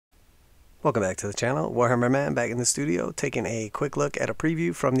Welcome back to the channel. Warhammer Man back in the studio, taking a quick look at a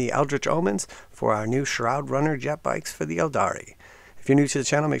preview from the Eldrich Omens for our new Shroud Runner jet bikes for the AELDARI. If you're new to the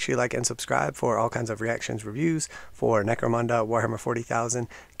channel, make sure you like and subscribe for all kinds of reactions, reviews for Necromunda, Warhammer 40,000,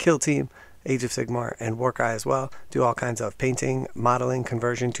 Kill Team, Age of Sigmar, and warcry as well. Do all kinds of painting, modeling,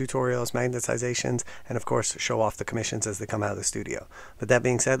 conversion, tutorials, magnetizations, and of course show off the commissions as they come out of the studio. With that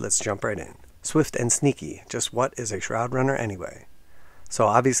being said, let's jump right in. Swift and sneaky. Just what is a Shroud Runner anyway? So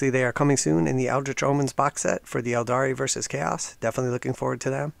obviously they are coming soon in the Eldrich Omens box set for the AELDARI versus Chaos. Definitely looking forward to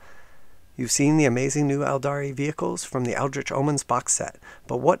them. You've seen the amazing new AELDARI vehicles from the Eldrich Omens box set,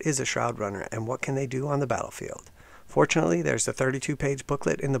 but what is a Shroud Runner and what can they do on the battlefield? Fortunately, there's a 32-page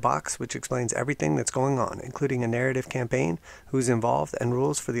booklet in the box which explains everything that's going on, including a narrative campaign, who's involved, and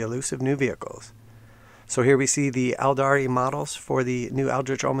rules for the elusive new vehicles. So here we see the AELDARI models for the new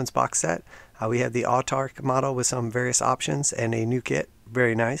Eldrich Omens box set. We have the Autarch model with some various options and a new kit.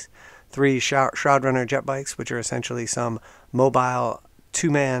 Very nice. 3 Shroud Runner jet bikes, which are essentially some mobile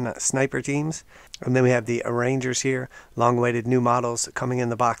 2-man sniper teams. And then we have the Rangers here, long-awaited new models coming in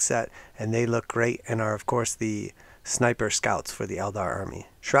the box set, and they look great and are of course the sniper scouts for the Eldar army.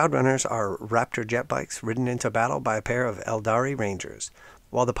 Shroud Runners are Raptor jet bikes ridden into battle by a pair of AELDARI Rangers.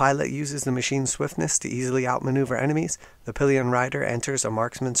 While the pilot uses the machine's swiftness to easily outmaneuver enemies, the pillion rider enters a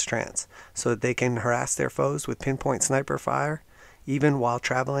marksman's trance, so that they can harass their foes with pinpoint sniper fire, even while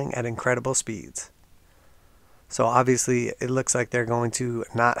traveling at incredible speeds. So obviously it looks like they're going to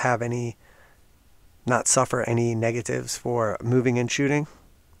not suffer any negatives for moving and shooting.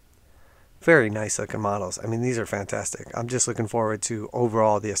 Very nice looking models. I mean, these are fantastic. I'm just looking forward to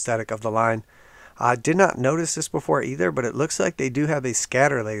overall the aesthetic of the line. I did not notice this before either, but it looks like they do have a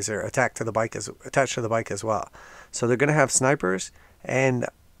scatter laser attached to the bike as well. So they're going to have snipers and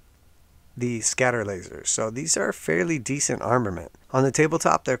the scatter lasers. So these are fairly decent armament. On the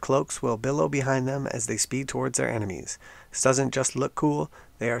tabletop, their cloaks will billow behind them as they speed towards their enemies. This doesn't just look cool,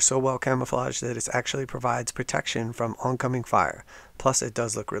 they are so well camouflaged that it actually provides protection from oncoming fire. Plus it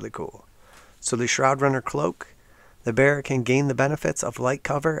does look really cool. So the Shroud Runner cloak, the bearer can gain the benefits of light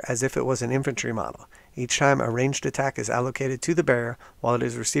cover as if it was an infantry model. Each time a ranged attack is allocated to the bearer while it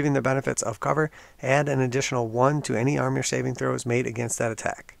is receiving the benefits of cover, add an additional 1 to any armor saving throws made against that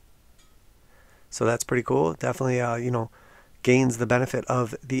attack. So that's pretty cool. Definitely, gains the benefit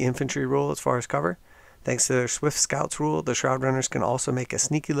of the infantry rule as far as cover. Thanks to their Swift Scouts rule, the Shroud Runners can also make a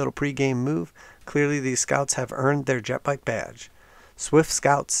sneaky little pre-game move. Clearly, these scouts have earned their jet bike badge. Swift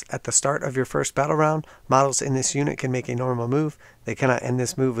Scouts, at the start of your first battle round, models in this unit can make a normal move. They cannot end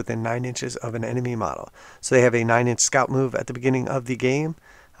this move within 9 inches of an enemy model. So they have a 9-inch scout move at the beginning of the game.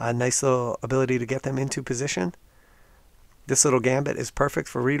 A nice little ability to get them into position. This little gambit is perfect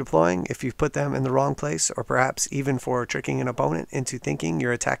for redeploying if you've put them in the wrong place, or perhaps even for tricking an opponent into thinking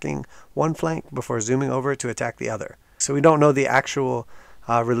you're attacking one flank before zooming over to attack the other. So we don't know the actual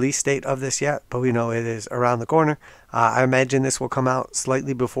release date of this yet, but we know it is around the corner. I imagine this will come out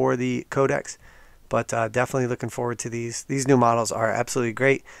slightly before the codex, but definitely looking forward to these. These new models are absolutely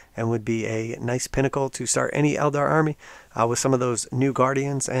great and would be a nice pinnacle to start any Eldar army. With some of those new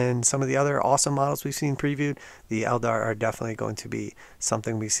Guardians and some of the other awesome models we've seen previewed, the Eldar are definitely going to be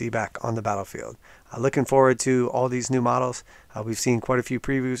something we see back on the battlefield. Looking forward to all these new models. We've seen quite a few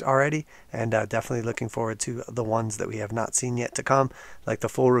previews already, and definitely looking forward to the ones that we have not seen yet to come, like the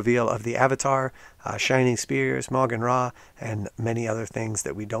full reveal of the Avatar, Shining Spears, Morgan Ra, and many other things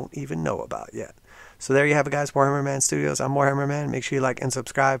that we don't even know about yet. So there you have it, guys. Warhammer Man Studios. I'm Warhammer Man. Make sure you like and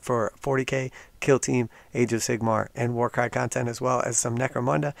subscribe for 40k, Kill Team, Age of Sigmar, and warcry content, as well as some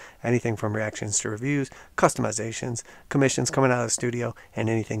Necromunda, anything from reactions to reviews, customizations, commissions coming out of the studio, and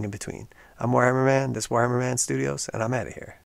anything in between. I'm Warhammer Man. This is Warhammer Man Studios, and I'm out of here.